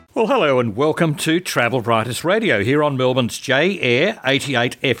Well, hello and welcome to Travel Writers Radio here on Melbourne's J-Air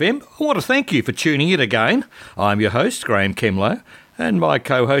 88 FM. I want to thank you for tuning in again. I'm your host, Graham Kemlow, and my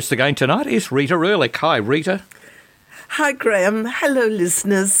co-host again tonight is Rita Ehrlich. Hi, Rita. Hi, Graham. Hello,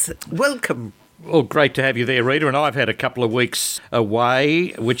 listeners. Welcome. Well, great to have you there, Rita, and I've had a couple of weeks away,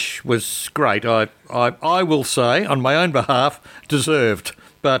 which was great. I will say, on my own behalf, deserved.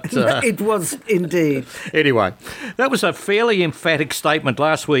 But it was indeed. Anyway, that was a fairly emphatic statement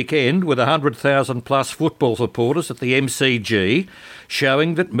last weekend with 100,000 plus football supporters at the MCG,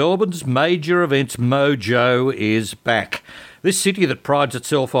 showing that Melbourne's major events mojo is back. This city that prides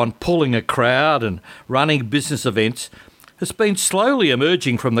itself on pulling a crowd and running business events has been slowly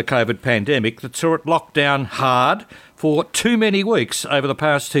emerging from the COVID pandemic that saw it locked down hard for too many weeks over the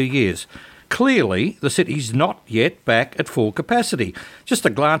past 2 years. Clearly, the city's not yet back at full capacity. Just a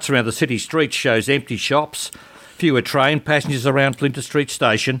glance around the city streets shows empty shops, fewer train passengers around Flinders Street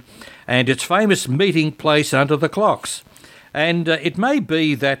Station, and its famous meeting place under the clocks. And it may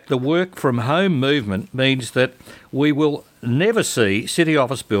be that the work from home movement means that we will never see city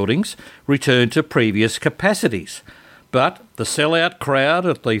office buildings return to previous capacities. But the sellout crowd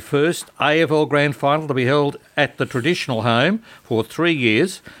at the first AFL Grand Final to be held at the traditional home for 3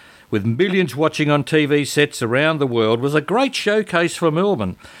 years, with millions watching on TV sets around the world, was a great showcase for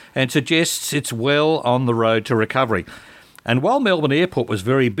Melbourne and suggests it's well on the road to recovery. And while Melbourne Airport was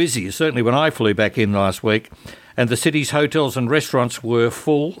very busy, certainly when I flew back in last week, and the city's hotels and restaurants were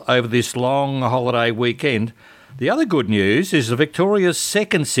full over this long holiday weekend, the other good news is that Victoria's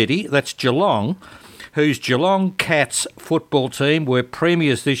second city, that's Geelong, whose Geelong Cats football team were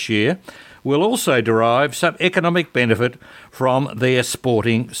premiers this year, will also derive some economic benefit from their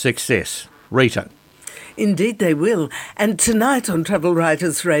sporting success. Rita. Indeed they will. And tonight on Travel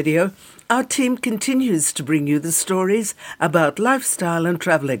Writers Radio, our team continues to bring you the stories about lifestyle and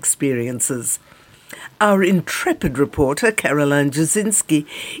travel experiences. Our intrepid reporter, Caroline Jasinski,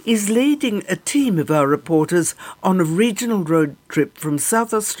 is leading a team of our reporters on a regional road trip from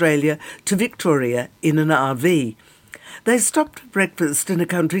South Australia to Victoria in an RV. They stopped for breakfast in a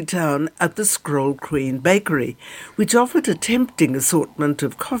country town at the Scroll Queen Bakery, which offered a tempting assortment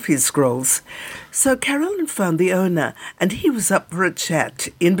of coffee scrolls. So Carolyn found the owner, and he was up for a chat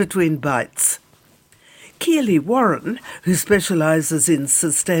in between bites. Keely Warren, who specialises in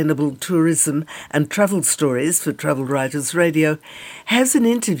sustainable tourism and travel stories for Travel Writers Radio, has an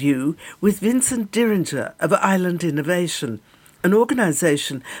interview with Vincent Diringer of Island Innovation, an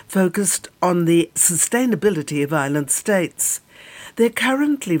organisation focused on the sustainability of island states. They're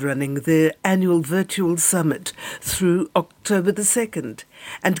currently running their annual virtual summit through October the 2nd,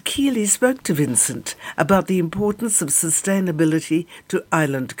 and Keely spoke to Vincent about the importance of sustainability to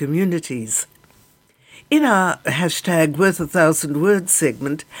island communities. In our hashtag Worth 1,000 Words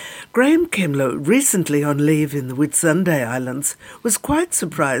segment, Graham Kemlow, recently on leave in the Whitsunday Islands, was quite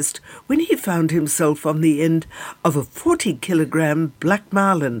surprised when he found himself on the end of a 40-kilogram black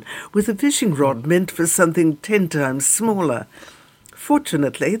marlin with a fishing rod meant for something 10 times smaller.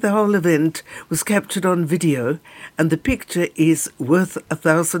 Fortunately, the whole event was captured on video, and the picture is worth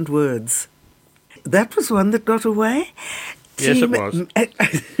 1,000 words. That was one that got away. Yes, it was.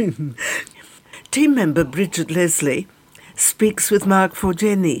 Team member Bridget Leslie speaks with Mark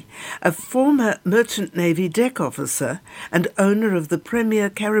Forgeni, a former Merchant Navy deck officer and owner of the premier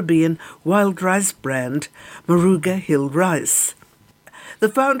Caribbean wild rice brand, Moruga Hill Rice. The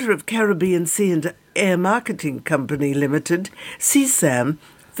founder of Caribbean Sea and Air Marketing Company Limited, CSAM,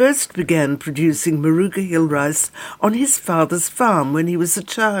 first began producing Moruga Hill rice on his father's farm when he was a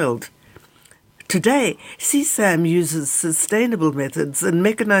child. Today, CSAM uses sustainable methods and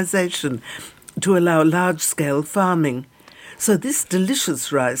mechanisation to allow large-scale farming. So this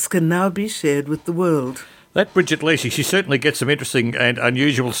delicious rice can now be shared with the world. That Bridget Leslie, she certainly gets some interesting and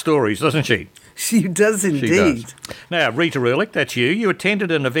unusual stories, doesn't she? She does indeed. She does. Now, Rita Ehrlich, that's you. You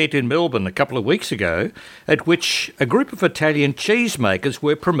attended an event in Melbourne a couple of weeks ago at which a group of Italian cheesemakers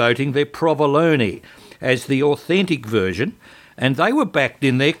were promoting their provolone as the authentic version, and they were backed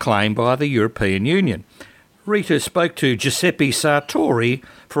in their claim by the European Union. Rita spoke to Giuseppe Sartori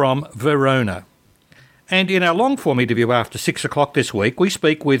from Verona. And in our long-form interview after 6 o'clock this week, we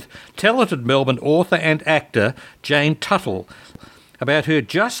speak with talented Melbourne author and actor Jane Tuttle about her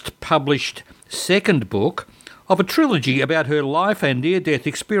just-published second book of a trilogy about her life and near-death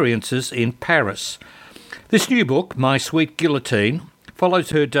experiences in Paris. This new book, My Sweet Guillotine, follows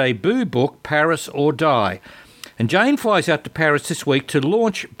her debut book, Paris or Die. And Jane flies out to Paris this week to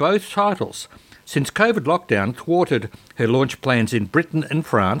launch both titles, since COVID lockdown thwarted her launch plans in Britain and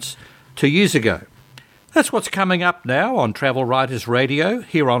France 2 years ago. That's what's coming up now on Travel Writers Radio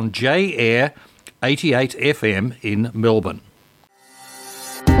here on J Air 88 FM in Melbourne.